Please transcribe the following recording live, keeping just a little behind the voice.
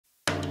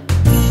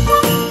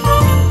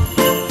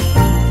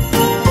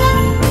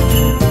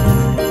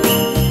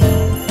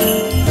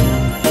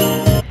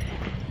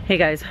Hey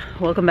guys,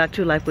 welcome back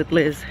to Life with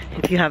Liz.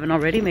 If you haven't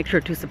already, make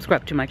sure to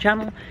subscribe to my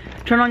channel.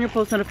 Turn on your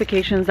post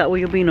notifications, that way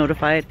you'll be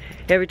notified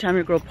every time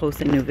your girl posts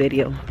a new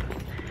video.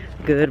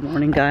 Good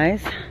morning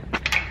guys.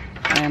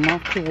 I am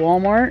off to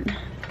Walmart.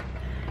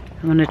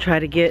 I'm gonna try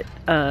to get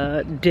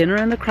dinner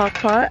in the crock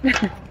pot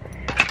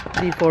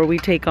before we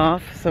take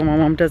off. So my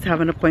mom does have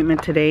an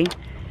appointment today.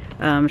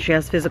 She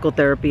has physical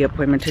therapy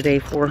appointment today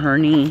for her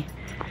knee.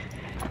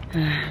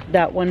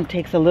 That one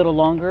takes a little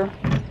longer.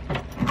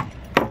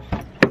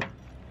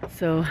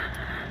 So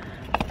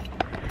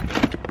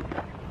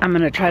I'm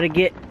gonna try to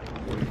get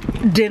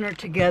dinner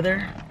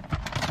together.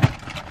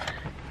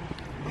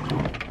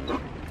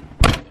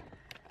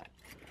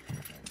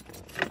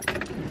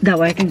 That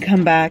way I can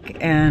come back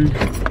and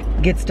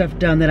get stuff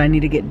done that I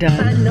need to get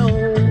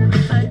done.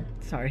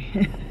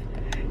 Sorry.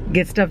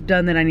 Get stuff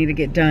done that I need to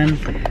get done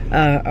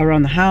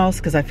around the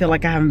house, because I feel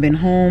like I haven't been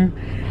home.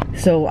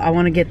 So I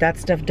want to get that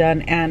stuff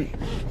done, and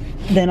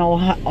then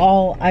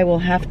all I will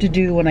have to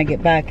do when I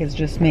get back is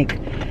just make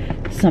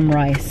some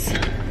rice,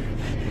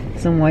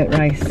 some white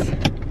rice.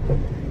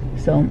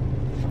 So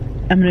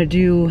I'm gonna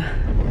do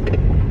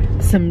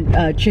some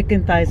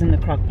chicken thighs in the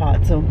crock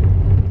pot. So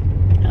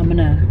I'm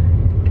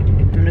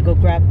gonna go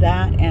grab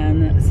that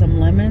and some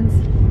lemons,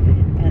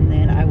 and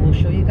then I will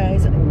show you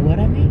guys what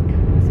I make.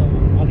 So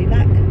I'll be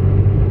back.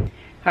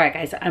 All right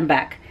guys, I'm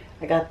back.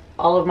 I got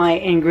all of my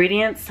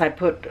ingredients. I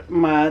put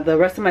the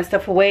rest of my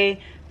stuff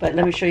away, but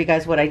let me show you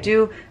guys what I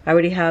do. I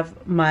already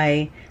have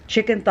my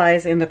chicken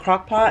thighs in the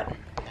crock pot.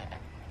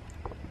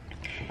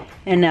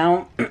 And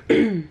now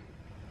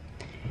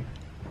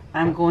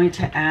I'm going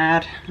to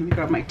add, let me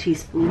grab my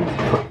teaspoon.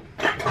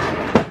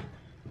 Alright.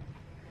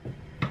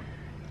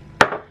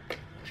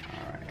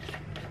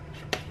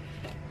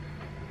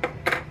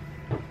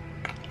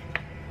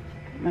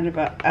 I'm going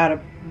to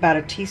add about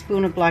a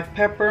teaspoon of black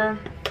pepper.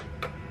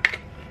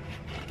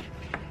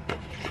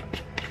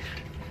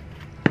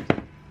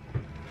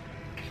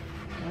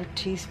 A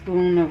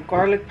teaspoon of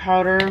garlic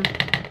powder.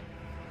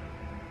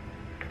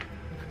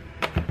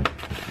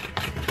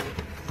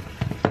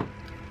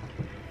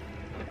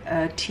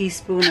 A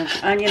teaspoon of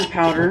onion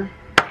powder,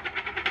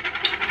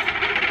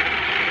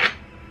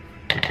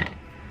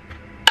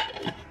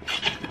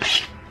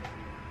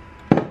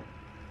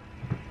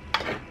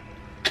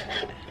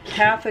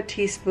 half a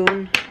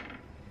teaspoon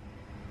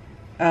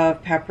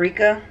of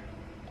paprika,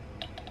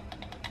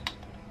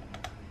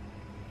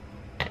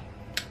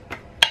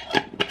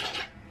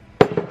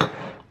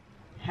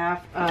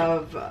 half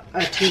of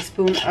a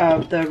teaspoon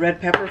of the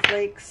red pepper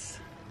flakes,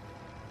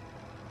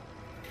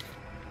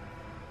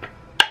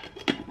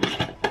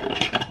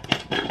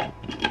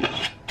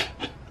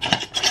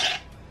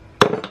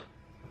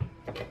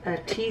 a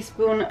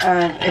teaspoon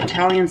of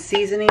Italian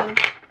seasoning,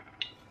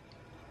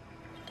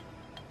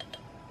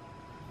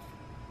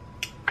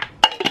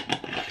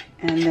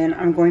 and then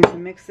I'm going to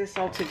mix this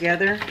all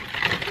together,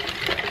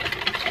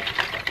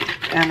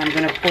 and I'm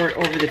going to pour it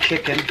over the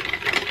chicken.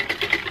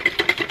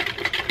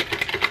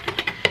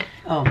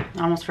 Oh,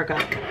 I almost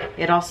forgot.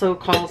 It also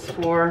calls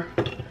for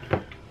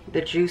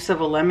the juice of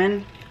a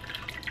lemon.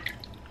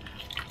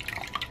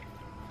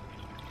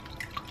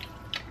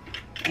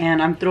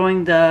 And I'm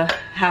throwing the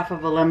half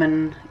of a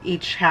lemon,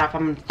 each half,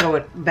 I'm going to throw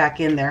it back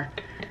in there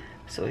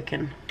so it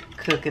can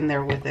cook in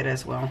there with it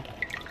as well.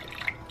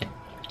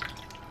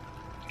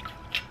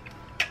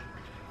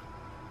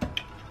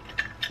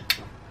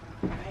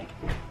 Right.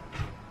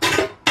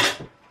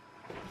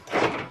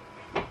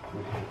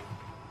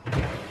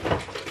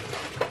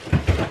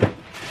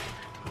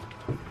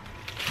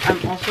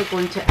 I'm also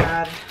going to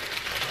add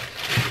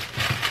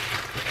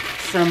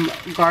some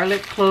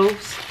garlic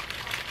cloves.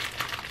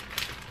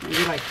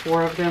 Maybe like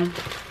 4 of them.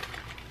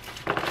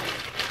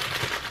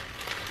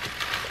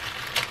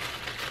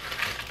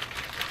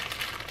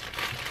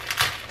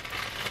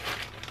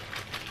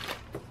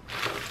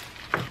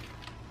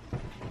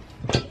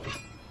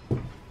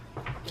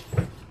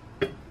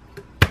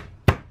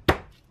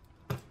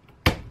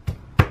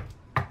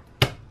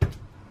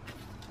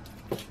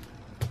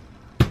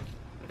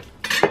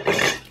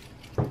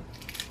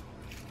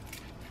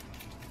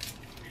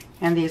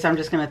 And these I'm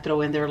just going to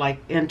throw in there, like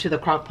into the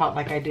crock pot,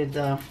 like I did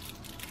the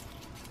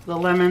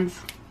lemons.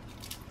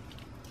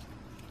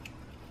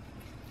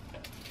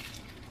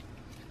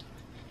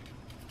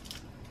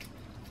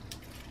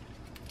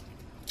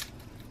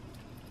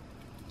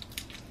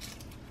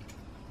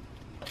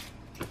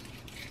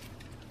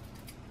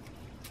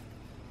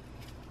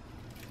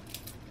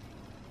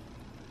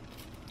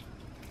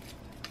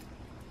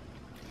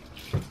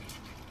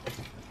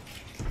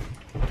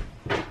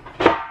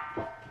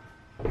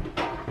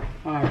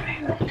 All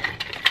right.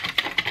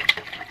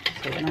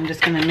 So then I'm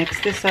just going to mix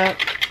this up.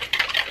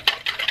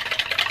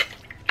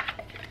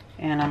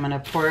 And I'm going to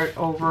pour it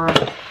over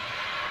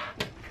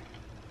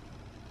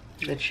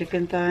the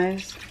chicken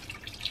thighs.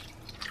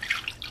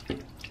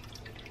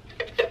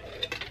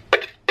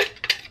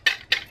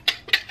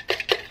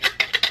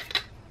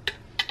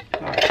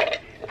 All right.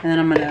 And then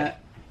I'm going to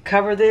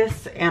cover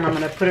this and I'm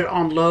going to put it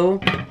on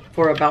low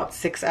for about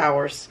 6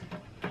 hours.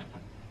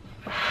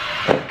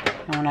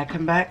 And when I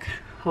come back,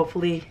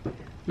 hopefully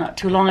not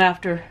too long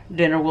after,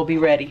 dinner will be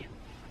ready.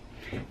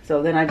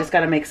 So then I just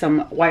got to make some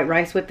white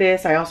rice with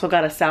this. I also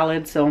got a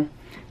salad, so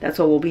that's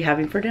what we'll be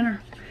having for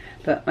dinner.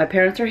 But my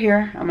parents are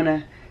here. I'm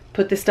gonna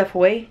put this stuff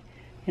away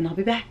and I'll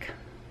be back.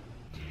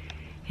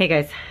 Hey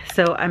guys,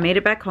 so I made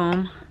it back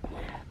home.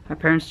 My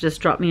parents just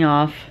dropped me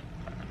off.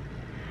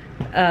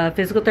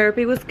 Physical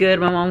therapy was good.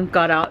 My mom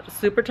got out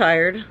super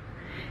tired.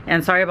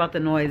 And sorry about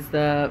the noise.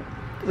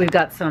 We've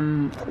got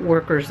some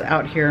workers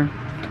out here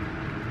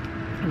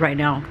right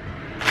now.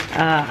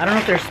 I don't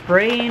know if they're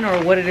spraying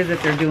or what it is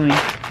that they're doing,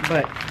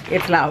 but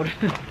it's loud.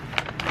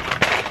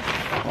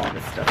 All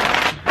this stuff.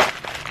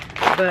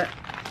 But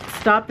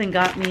stopped and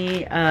got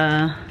me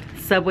a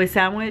Subway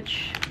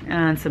sandwich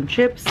and some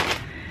chips.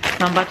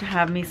 So I'm about to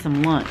have me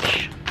some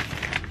lunch.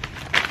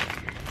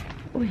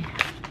 Ooh.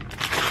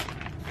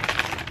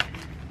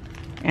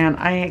 And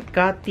I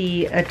got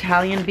the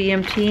Italian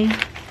BMT.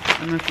 I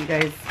don't know if you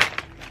guys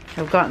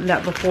have gotten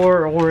that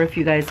before or if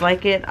you guys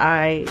like it.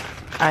 I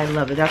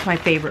love it. That's my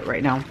favorite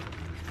right now.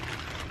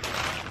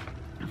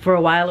 For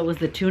a while it was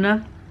the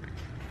tuna.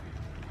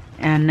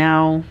 And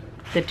now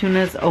the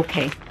tuna's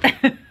okay.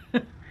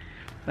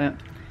 But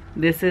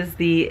this is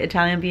the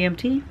Italian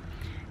BMT.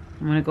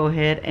 I'm gonna go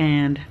ahead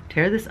and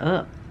tear this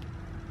up.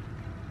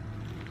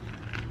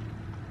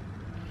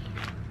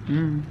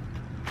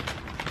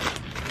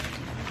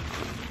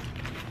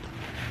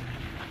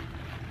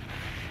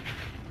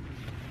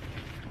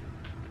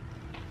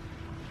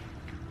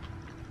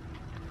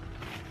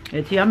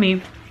 It's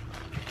yummy.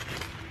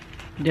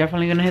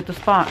 Definitely gonna hit the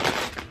spot.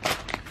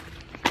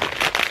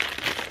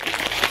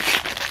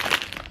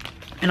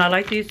 And I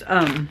like these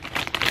jalapeno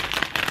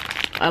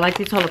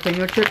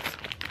chips.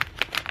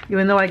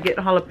 Even though I get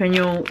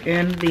jalapeno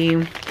in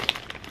the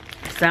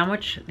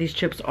sandwich, these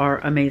chips are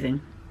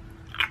amazing.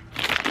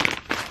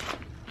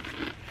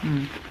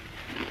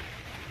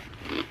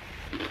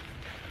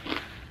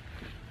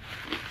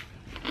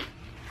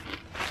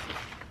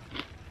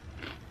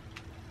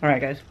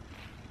 Alright guys,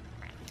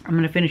 I'm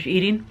gonna finish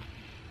eating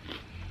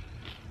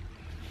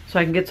so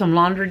I can get some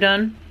laundry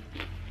done,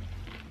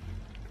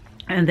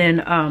 and then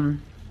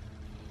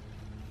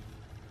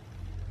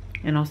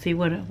and I'll see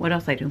what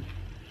else I do.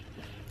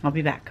 I'll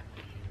be back.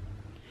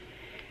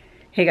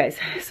 Hey guys,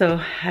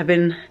 so I've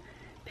been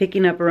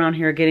picking up around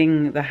here,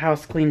 getting the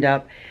house cleaned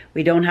up.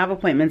 We don't have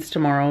appointments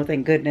tomorrow,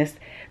 thank goodness,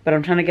 but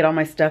I'm trying to get all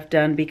my stuff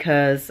done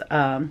because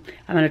I'm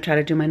gonna try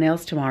to do my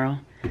nails tomorrow.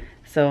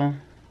 So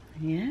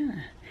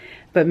yeah,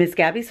 but Miss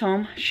Gabby's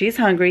home, she's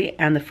hungry,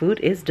 and the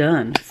food is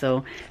done.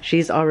 So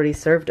she's already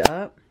served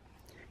up.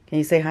 Can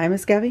you say hi,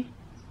 Miss Gabby?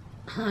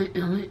 Hi.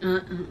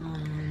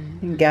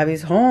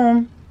 Gabby's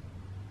home.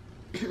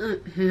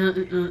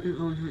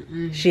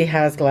 She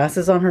has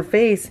glasses on her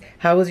face.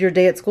 How was your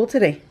day at school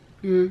today?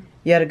 Yeah.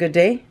 You had a good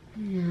day?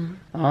 Yeah.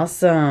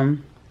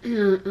 Awesome.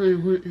 Yeah?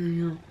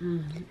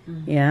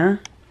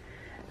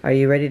 Are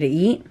you ready to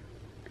eat?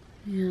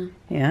 Yeah.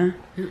 Yeah?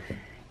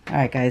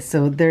 Alright guys,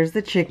 so there's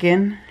the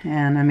chicken,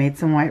 and I made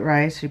some white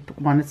rice. She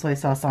wanted soy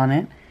sauce on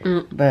it,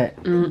 but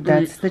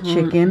that's the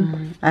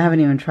chicken. I haven't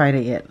even tried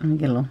it yet. Let me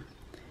get a little.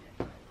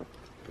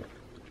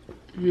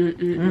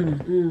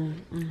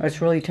 It's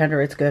really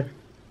tender. It's good.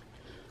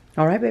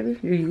 Alright baby,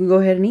 you can go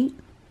ahead and eat.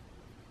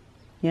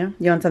 Yeah?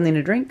 You want something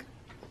to drink?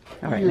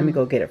 Alright, let me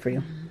go get it for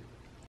you.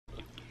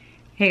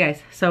 Hey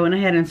guys, so I went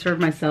ahead and served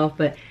myself,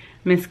 but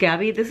Miss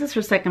Gabby, this is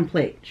her second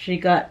plate. She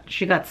got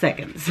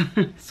seconds.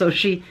 So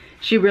she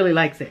really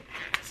likes it.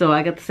 So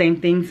I got the same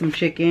thing, some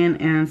chicken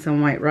and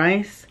some white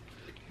rice.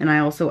 And I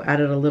also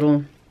added a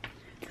little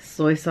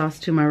soy sauce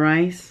to my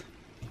rice.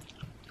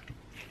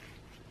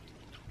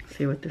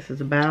 See what this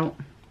is about.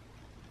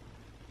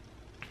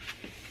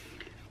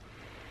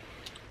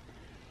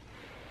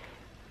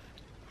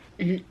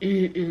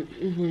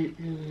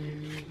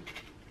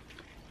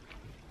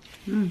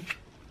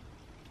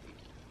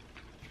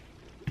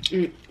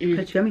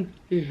 That's yummy.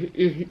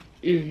 This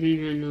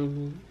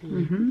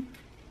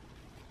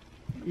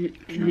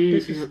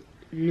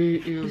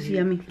is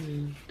yummy.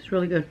 It's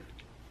really good.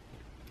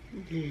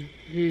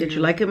 Did you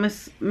like it,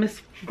 Miss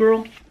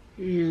Girl?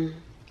 Yeah.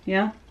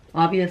 Yeah?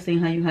 Obviously,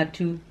 how you had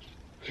two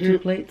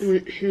plates.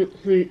 Is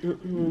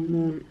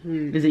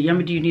it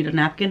yummy? Do you need a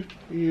napkin?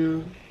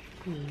 Yeah.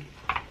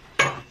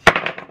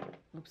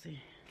 Oopsie.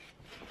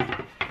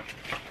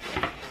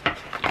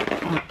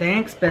 Oh,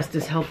 thanks,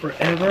 bestest helper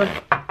ever.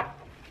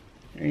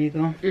 There you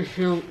go.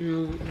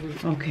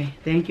 Okay,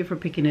 thank you for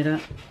picking it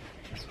up.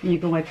 You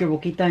can wipe your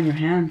boquita on your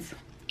hands.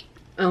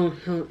 I was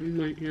helping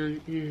my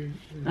dad.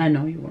 I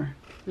know you were.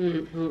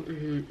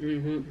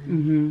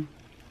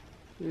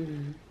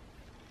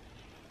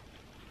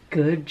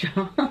 Good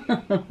job.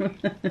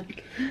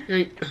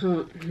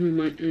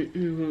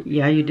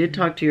 Yeah, you did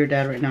talk to your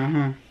dad right now,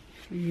 huh?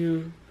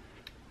 Yeah.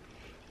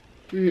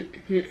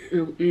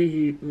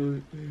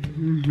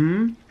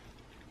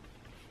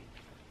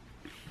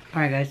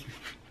 Alright guys,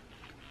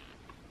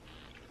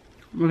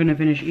 we're gonna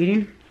finish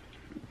eating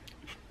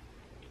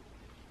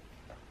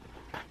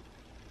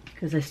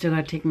because I still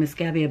gotta take Miss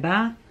Gabby a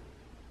bath.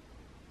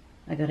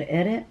 I gotta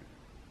edit,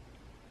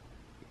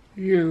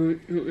 Yeah.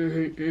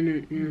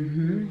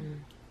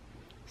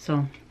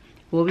 So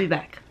we'll be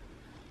back.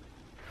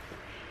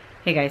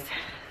 Hey guys,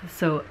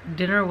 so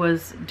dinner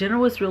was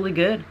really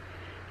good,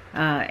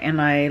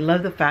 and I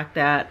love the fact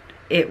that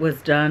it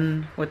was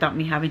done without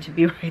me having to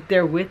be right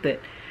there with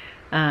it.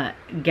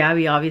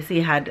 Gabby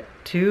obviously had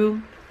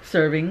 2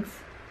 servings.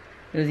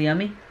 It was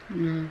yummy.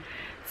 Yeah.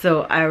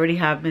 So I already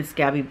have Miss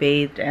Gabby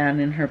bathed and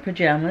in her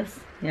pajamas.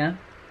 Yeah,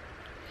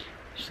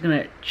 she's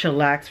gonna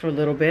chillax for a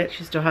little bit.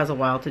 She still has a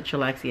while to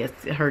chillax. Yes,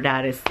 her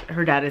dad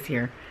is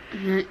here.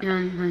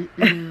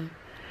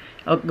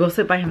 Oh, go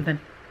sit by him then.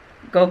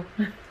 Go.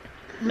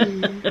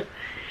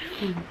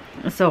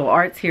 So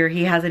Art's here.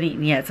 He hasn't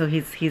eaten yet, so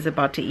he's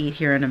about to eat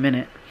here in a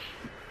minute.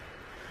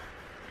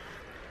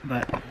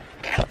 But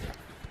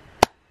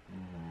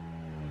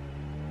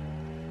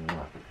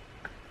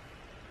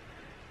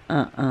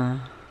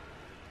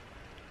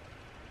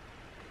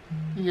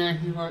Yeah,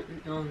 he wants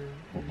his daughter.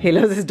 he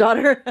loves his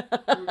daughter.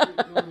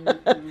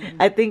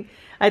 I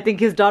think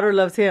his daughter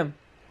loves him.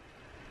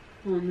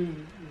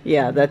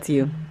 Yeah, that's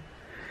you.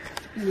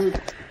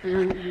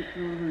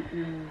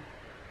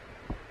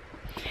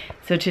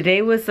 So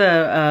today was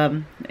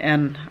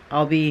and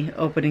I'll be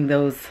opening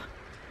those.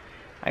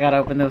 I gotta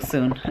open those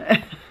soon.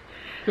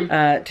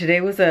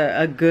 Today was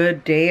a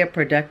good day, a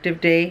productive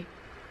day.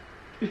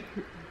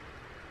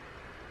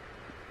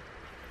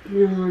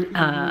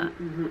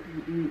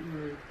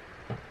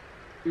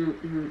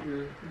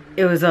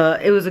 It was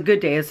a good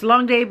day. It's a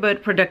long day,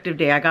 but productive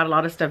day. I got a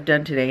lot of stuff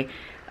done today,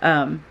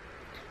 and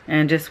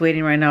just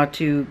waiting right now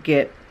to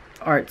get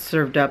Art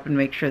served up and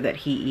make sure that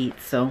he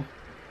eats. So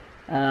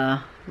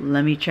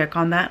let me check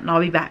on that, and I'll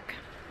be back.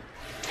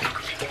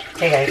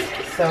 Hey guys,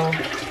 so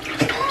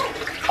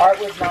Art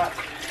was not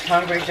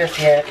hungry just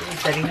yet. He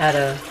said he had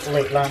a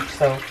late lunch,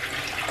 so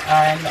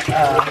I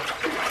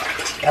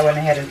went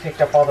ahead and picked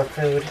up all the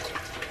food,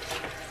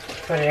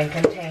 put it in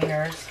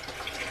containers.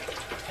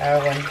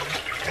 When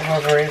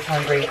whoever is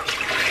hungry.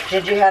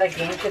 Gigi had a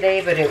game today,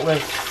 but it was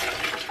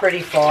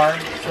pretty far,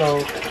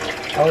 so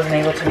I wasn't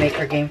able to make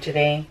her game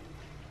today.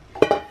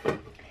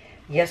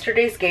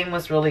 Yesterday's game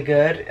was really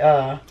good.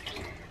 I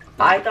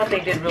thought they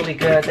did really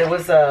good. There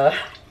was I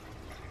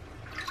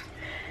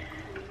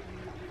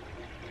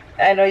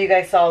know you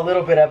guys saw a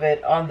little bit of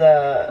it on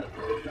the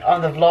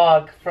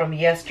vlog from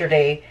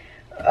yesterday,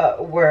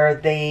 where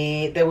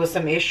there was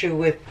some issue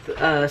with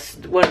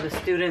one of the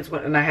students,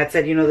 and I had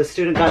said, you know, the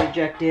student got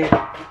ejected,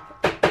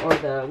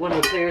 or one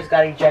of the players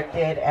got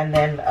ejected, and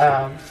then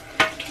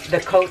the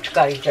coach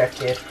got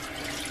ejected.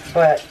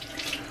 But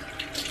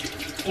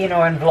you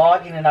know, in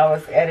vlogging and I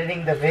was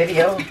editing the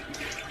video,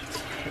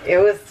 it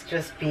was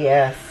just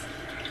BS.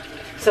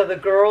 So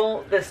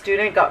the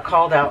student got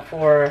called out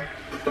for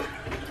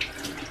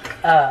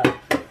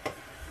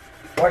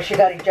or she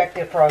got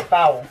ejected for a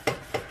foul,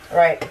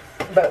 right?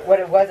 But what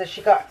it was is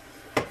she got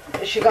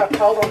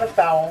called on the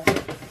foul,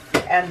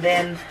 and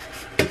then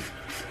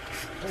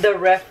the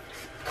ref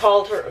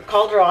called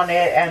her on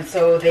it, and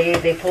so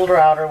they pulled her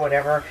out or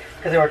whatever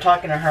because they were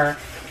talking to her.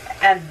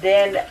 And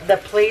then the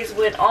plays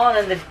went on,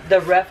 and the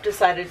ref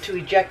decided to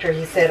eject her.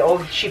 He said,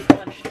 "Oh, she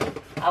punched.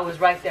 I was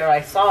right there. I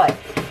saw it."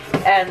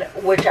 And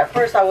which at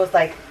first I was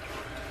like,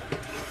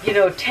 you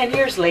know, 10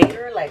 years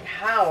later, like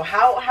how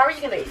are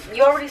you gonna?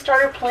 You already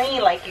started playing.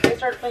 Like you guys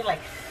started playing.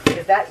 Like,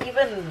 is that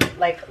even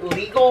like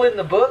legal in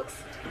the books?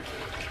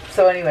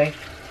 So anyway,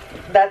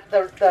 that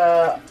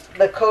the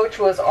coach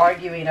was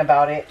arguing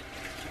about it,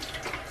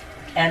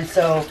 and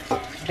so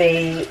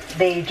they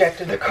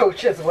ejected the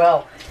coach as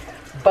well.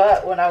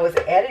 But when I was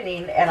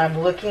editing and I'm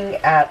looking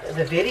at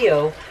the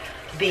video,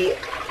 the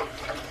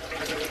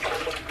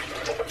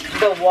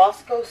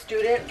Wasco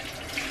student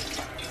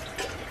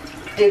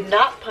did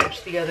not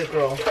punch the other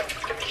girl.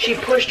 She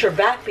pushed her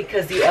back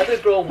because the other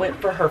girl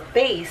went for her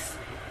face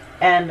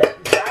and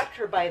grabbed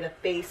her by the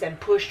face and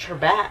pushed her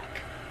back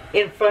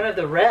in front of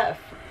the ref.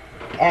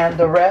 And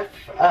the ref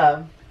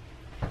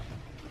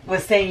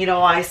was saying, you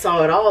know, I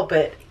saw it all,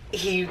 but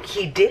he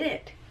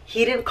didn't.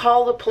 He didn't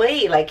call the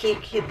play. Like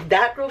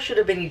that girl should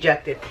have been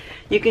ejected.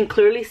 You can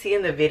clearly see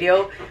in the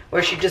video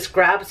where she just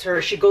grabs her.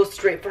 She goes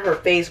straight for her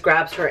face,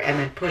 grabs her, and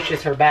then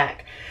pushes her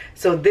back.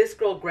 So this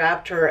girl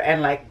grabbed her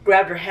and like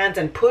grabbed her hands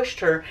and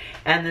pushed her.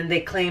 And then they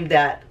claimed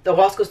that the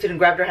Wasco student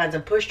grabbed her hands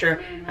and pushed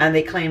her, and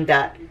they claimed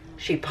that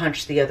she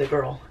punched the other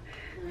girl.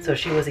 So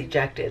she was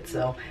ejected.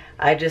 So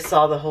I just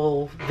saw the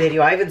whole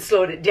video. I even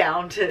slowed it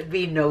down to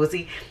be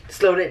nosy.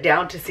 Slowed it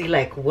down to see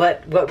like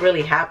what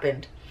really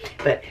happened.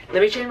 But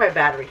let me change my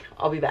battery.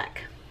 I'll be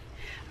back.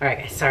 Alright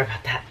guys, sorry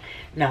about that.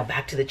 Now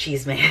back to the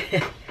cheese man.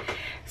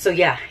 So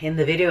yeah, in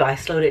the video I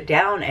slowed it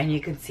down, and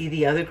you can see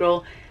the other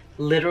girl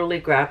literally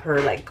grab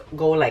her, like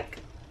go like,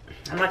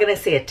 I'm not gonna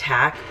say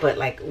attack, but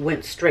like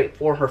went straight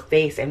for her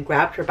face and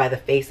grabbed her by the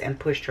face and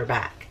pushed her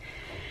back.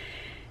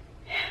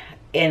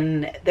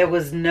 And there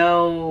was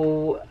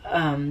no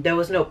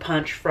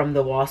punch from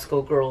the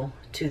Wasco girl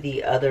to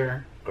the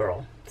other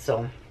girl.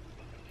 So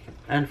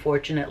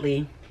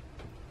unfortunately,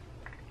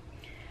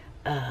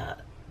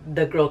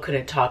 the girl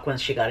couldn't talk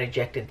once she got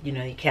ejected. You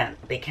know,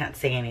 they can't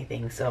say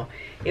anything. So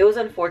it was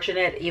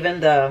unfortunate. Even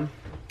the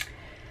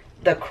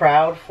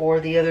crowd for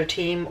the other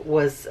team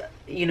was,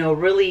 you know,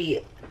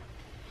 really,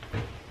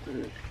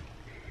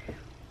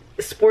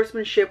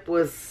 sportsmanship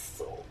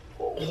was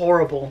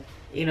horrible.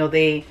 You know,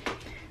 they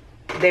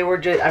were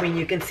just, I mean,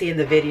 you can see in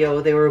the video,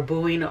 they were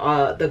booing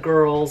the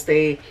girls.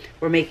 They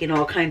were making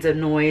all kinds of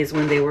noise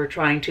when they were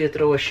trying to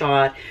throw a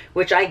shot,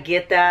 which I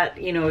get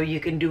that, you know, you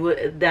can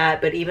do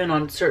that, but even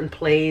on certain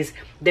plays,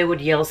 they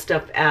would yell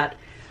stuff at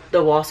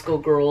the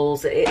Wasco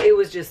girls. It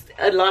was just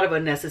a lot of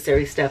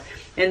unnecessary stuff.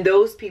 And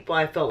those people,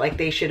 I felt like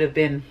they should have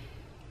been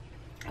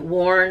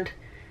warned,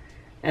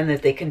 and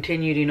that they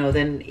continued, you know,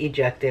 then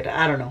ejected.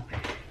 I don't know.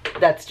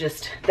 That's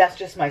just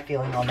my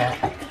feeling on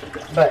that.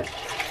 But,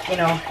 you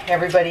know,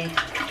 everybody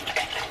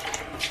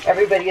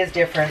is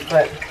different,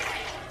 but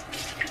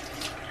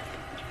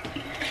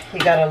you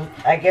gotta,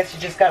 I guess you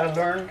just gotta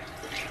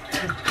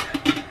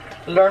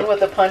learn with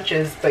the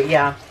punches. But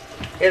yeah,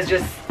 it was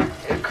just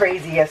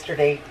crazy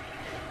yesterday,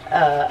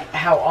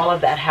 how all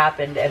of that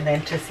happened, and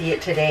then to see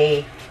it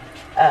today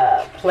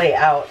play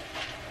out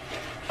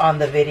on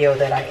the video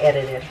that I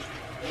edited.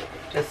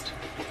 Just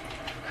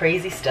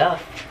crazy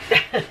stuff.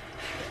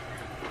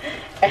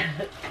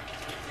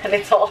 And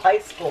it's all high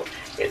school.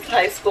 It's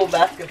high school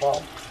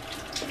basketball.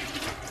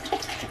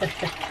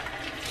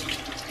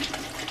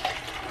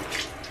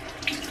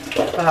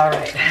 All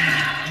right,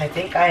 I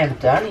think I am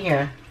done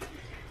here.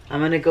 I'm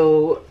gonna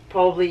go,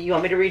 probably, you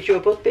want me to read you a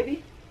book,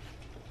 baby?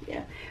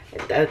 Yeah,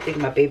 I think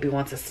my baby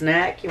wants a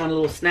snack. You want a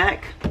little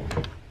snack?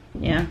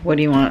 Yeah, what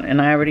do you want?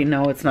 And I already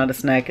know it's not a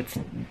snack, it's,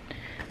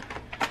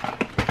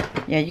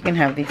 yeah, you can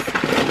have these.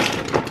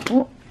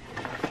 Oh.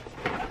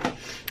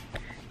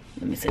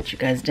 Let me set you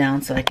guys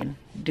down so I can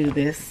do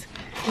this.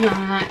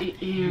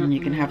 And you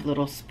can have a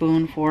little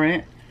spoon for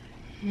it.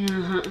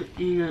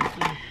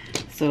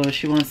 So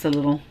she wants a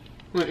little,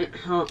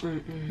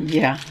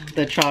 yeah,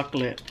 the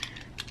chocolate.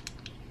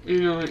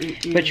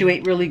 But you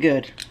ate really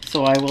good,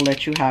 so I will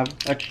let you have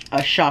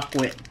a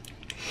chocolate.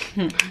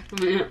 If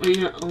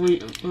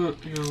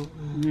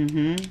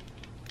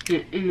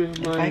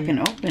I can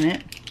open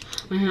it.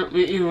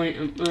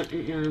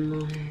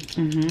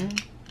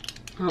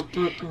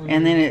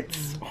 And then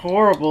it's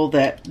horrible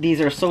that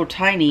these are so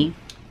tiny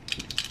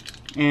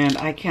and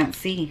I can't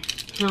see.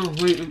 I don't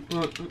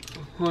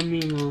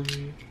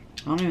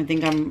even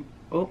think I'm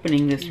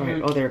opening this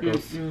right. Oh, there it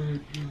goes.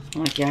 I'm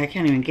like, yeah, I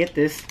can't even get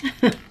this.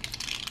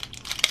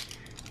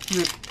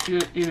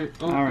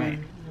 All right.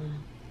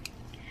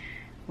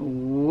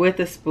 With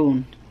a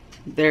spoon.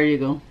 There you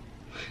go.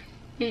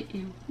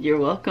 You're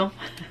welcome.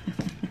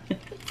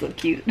 So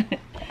cute.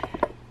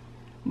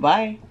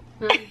 Bye.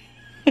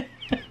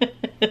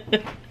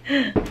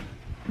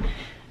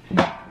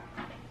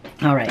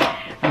 All right,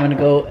 I'm gonna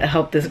go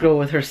help this girl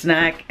with her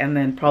snack and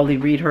then probably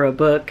read her a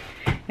book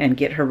and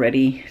get her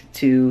ready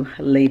to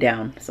lay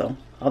down. So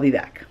I'll be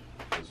back.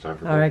 All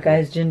right,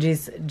 guys,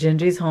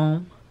 Gingy's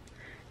home.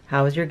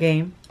 How was your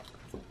game?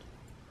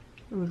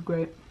 It was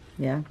great.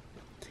 Yeah.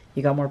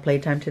 You got more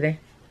playtime today?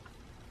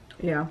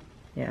 Yeah.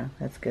 Yeah,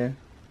 that's good.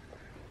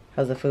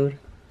 How's the food?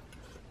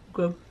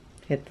 Good.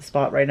 Hit the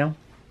spot right now?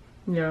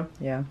 Yeah.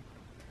 Yeah.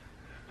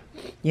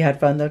 You had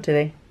fun though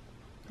today?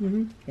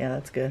 Mm-hmm. Yeah,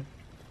 that's good.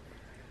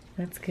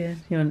 That's good.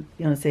 You want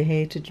to say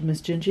hey to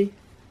Miss Gingy?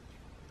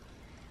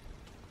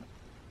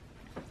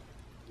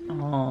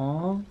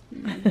 Aww.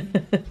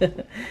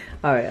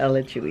 All right, I'll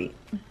let you eat.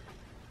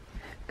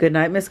 Good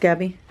night, Miss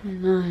Gabby.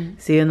 Good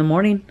night. See you in the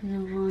morning. Good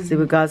morning. Sleep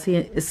with God,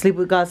 sleep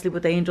with God, sleep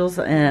with the angels,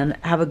 and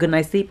have a good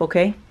night's sleep,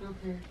 okay?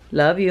 Okay.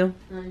 Love you.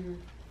 Love you.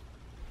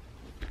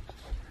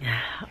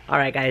 All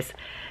right, guys.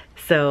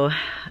 So,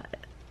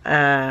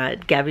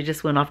 Gabby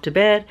just went off to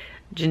bed.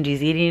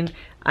 Gingy's eating.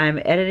 I'm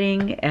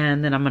editing,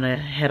 and then I'm going to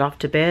head off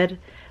to bed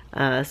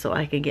so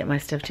I can get my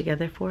stuff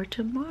together for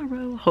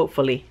tomorrow.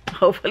 Hopefully,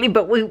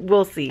 but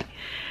we'll see.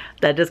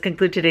 That does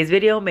conclude today's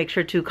video. Make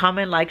sure to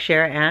comment, like,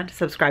 share, and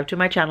subscribe to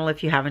my channel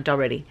if you haven't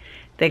already.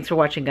 Thanks for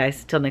watching,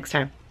 guys. Till next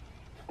time.